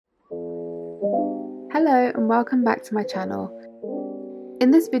Hello and welcome back to my channel. In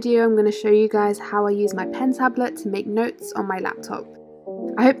this video I'm going to show you guys how I use my pen tablet to make notes on my laptop.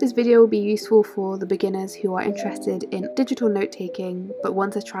 I hope this video will be useful for the beginners who are interested in digital note taking but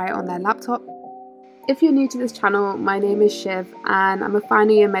want to try it on their laptop. If you're new to this channel, my name is Shiv and I'm a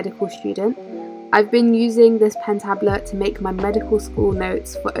final year medical student. I've been using this pen tablet to make my medical school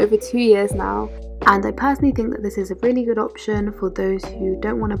notes for over 2 years now. And I personally think that this is a really good option for those who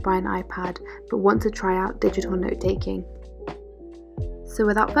don't want to buy an iPad but want to try out digital note taking. So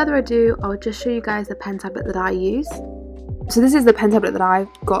without further ado, I'll just show you guys the pen tablet that I use. So this is the pen tablet that I've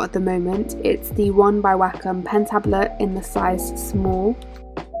got at the moment. It's the One by Wacom pen tablet in the size small.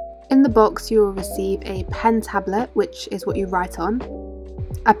 In the box you will receive a pen tablet, which is what you write on,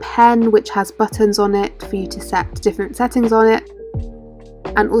 a pen which has buttons on it for you to set different settings on it,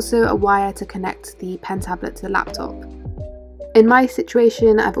 and also a wire to connect the pen tablet to the laptop. In my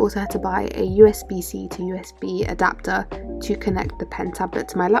situation, I've also had to buy a USB-C to USB adapter to connect the pen tablet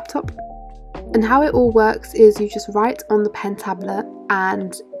to my laptop. And how it all works is you just write on the pen tablet,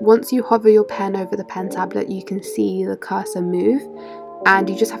 and once you hover your pen over the pen tablet you can see the cursor move, and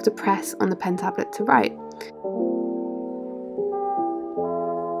you just have to press on the pen tablet to write.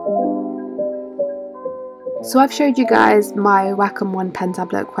 So I've showed you guys my Wacom One pen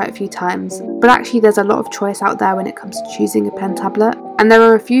tablet quite a few times, but actually there's a lot of choice out there when it comes to choosing a pen tablet, and there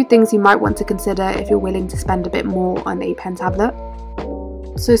are a few things you might want to consider if you're willing to spend a bit more on a pen tablet.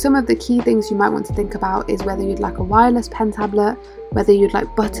 So some of the key things you might want to think about is whether you'd like a wireless pen tablet, whether you'd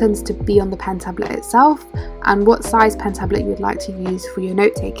like buttons to be on the pen tablet itself, and what size pen tablet you'd like to use for your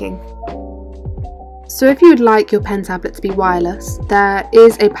note taking. So if you would like your pen tablet to be wireless, there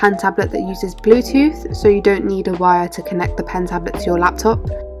is a pen tablet that uses Bluetooth, so you don't need a wire to connect the pen tablet to your laptop.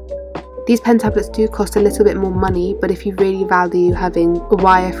 These pen tablets do cost a little bit more money, but if you really value having a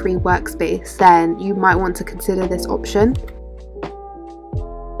wire-free workspace, then you might want to consider this option.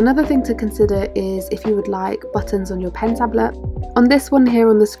 Another thing to consider is if you would like buttons on your pen tablet. On this one here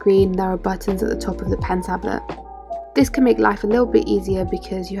on the screen, there are buttons at the top of the pen tablet. This can make life a little bit easier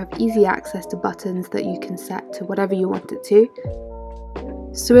because you have easy access to buttons that you can set to whatever you want it to.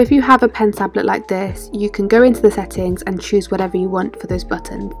 So if you have a pen tablet like this, you can go into the settings and choose whatever you want for those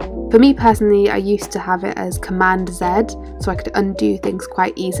buttons. For me personally, I used to have it as Command Z, so I could undo things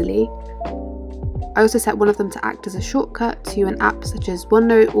quite easily. I also set one of them to act as a shortcut to an app such as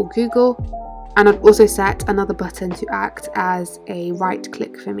OneNote or Google, and I'd also set another button to act as a right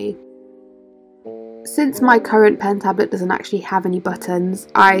click for me. Since my current pen tablet doesn't actually have any buttons,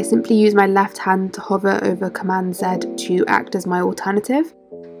 I simply use my left hand to hover over Command Z to act as my alternative.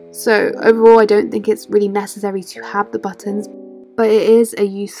 So overall I don't think it's really necessary to have the buttons, but it is a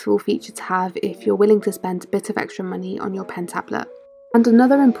useful feature to have if you're willing to spend a bit of extra money on your pen tablet. And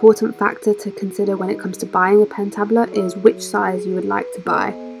another important factor to consider when it comes to buying a pen tablet is which size you would like to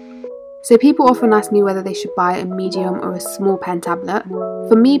buy. So people often ask me whether they should buy a medium or a small pen tablet.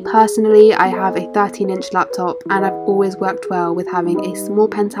 For me personally, I have a 13-inch laptop and I've always worked well with having a small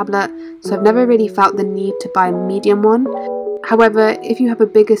pen tablet, so I've never really felt the need to buy a medium one. However, if you have a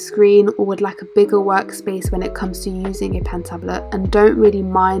bigger screen or would like a bigger workspace when it comes to using a pen tablet and don't really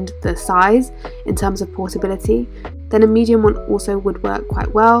mind the size in terms of portability, then a medium one also would work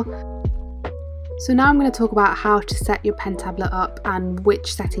quite well. So now I'm going to talk about how to set your pen tablet up and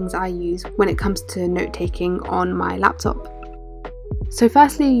which settings I use when it comes to note taking on my laptop. So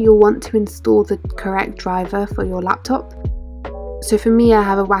firstly, you'll want to install the correct driver for your laptop. So for me, I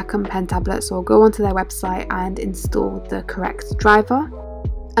have a Wacom pen tablet, so I'll go onto their website and install the correct driver.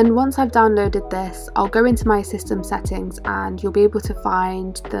 And once I've downloaded this, I'll go into my system settings and you'll be able to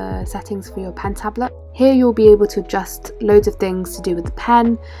find the settings for your pen tablet. Here you'll be able to adjust loads of things to do with the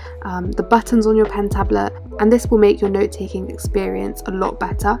pen, the buttons on your pen tablet, and this will make your note-taking experience a lot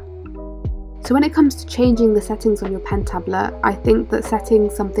better. So when it comes to changing the settings on your pen tablet, I think that setting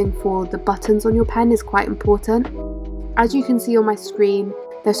something for the buttons on your pen is quite important. As you can see on my screen,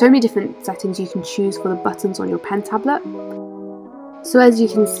 there's so many different settings you can choose for the buttons on your pen tablet. So as you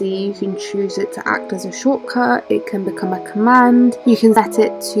can see, you can choose it to act as a shortcut, it can become a command, you can set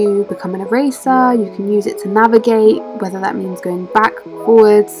it to become an eraser, you can use it to navigate, whether that means going back,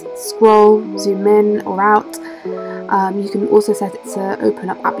 forwards, scroll, zoom in or out. You can also set it to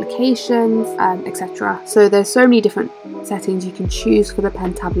open up applications, etc. So there's so many different settings you can choose for the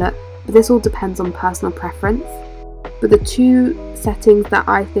pen tablet, but this all depends on personal preference. But the two settings that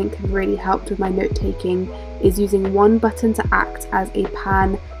I think have really helped with my note taking is using one button to act as a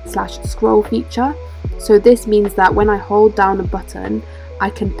pan/scroll feature. So this means that when I hold down a button, I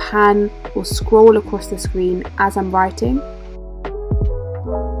can pan or scroll across the screen as I'm writing.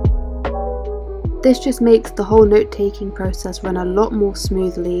 This just makes the whole note-taking process run a lot more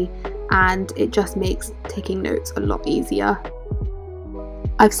smoothly, and it just makes taking notes a lot easier.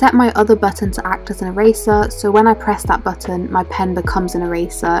 I've set my other button to act as an eraser, so when I press that button, my pen becomes an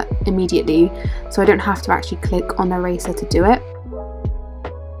eraser immediately, so I don't have to actually click on the eraser to do it.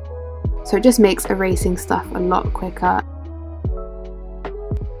 So it just makes erasing stuff a lot quicker.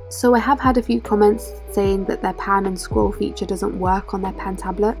 So I have had a few comments saying that their pan and scroll feature doesn't work on their pen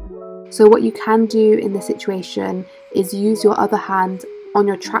tablet. So what you can do in this situation is use your other hand on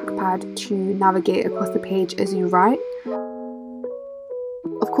your trackpad to navigate across the page as you write.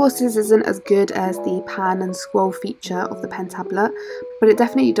 Of course, this isn't as good as the pan and scroll feature of the pen tablet, but it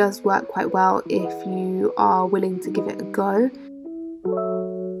definitely does work quite well if you are willing to give it a go.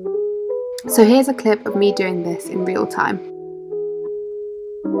 So here's a clip of me doing this in real time.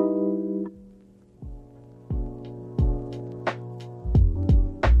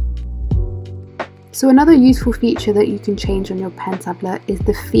 So another useful feature that you can change on your pen tablet is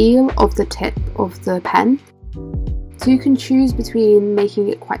the feel of the tip of the pen. So you can choose between making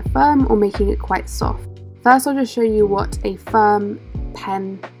it quite firm or making it quite soft. First, I'll just show you what a firm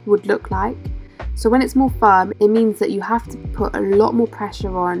pen would look like. So when it's more firm, it means that you have to put a lot more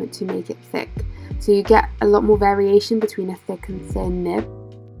pressure on to make it thick. So you get a lot more variation between a thick and thin nib.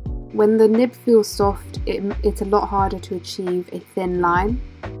 When the nib feels soft, it's a lot harder to achieve a thin line.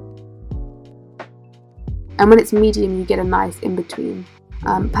 And when it's medium, you get a nice in-between.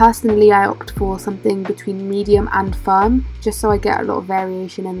 Personally, I opt for something between medium and firm, just so I get a lot of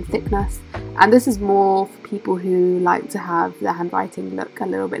variation in the thickness. And this is more for people who like to have their handwriting look a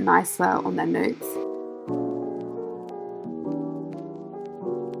little bit nicer on their notes.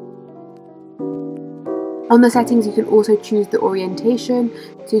 On the settings, you can also choose the orientation,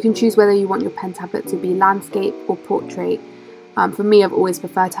 so you can choose whether you want your pen tablet to be landscape or portrait. For me, I've always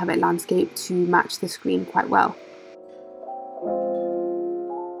preferred to have it landscape to match the screen quite well.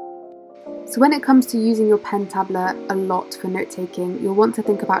 So when it comes to using your pen tablet a lot for note-taking, you'll want to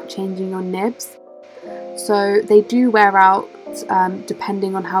think about changing your nibs. So they do wear out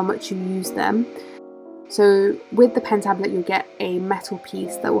depending on how much you use them. So with the pen tablet, you'll get a metal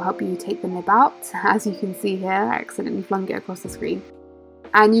piece that will help you take the nib out. As you can see here, I accidentally flung it across the screen.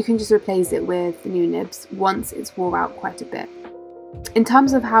 And you can just replace it with the new nibs once it's wore out quite a bit. In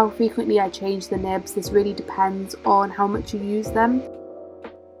terms of how frequently I change the nibs, this really depends on how much you use them.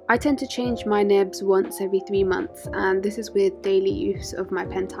 I tend to change my nibs once every 3 months, and this is with daily use of my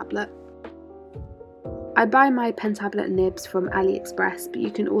pen tablet. I buy my pen tablet nibs from AliExpress, but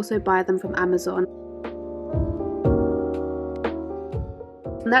you can also buy them from Amazon.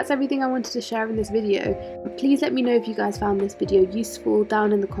 And that's everything I wanted to share in this video. Please let me know if you guys found this video useful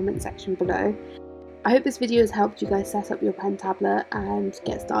down in the comment section below. I hope this video has helped you guys set up your pen tablet and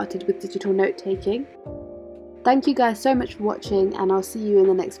get started with digital note taking. Thank you guys so much for watching, and I'll see you in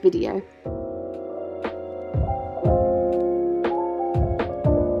the next video.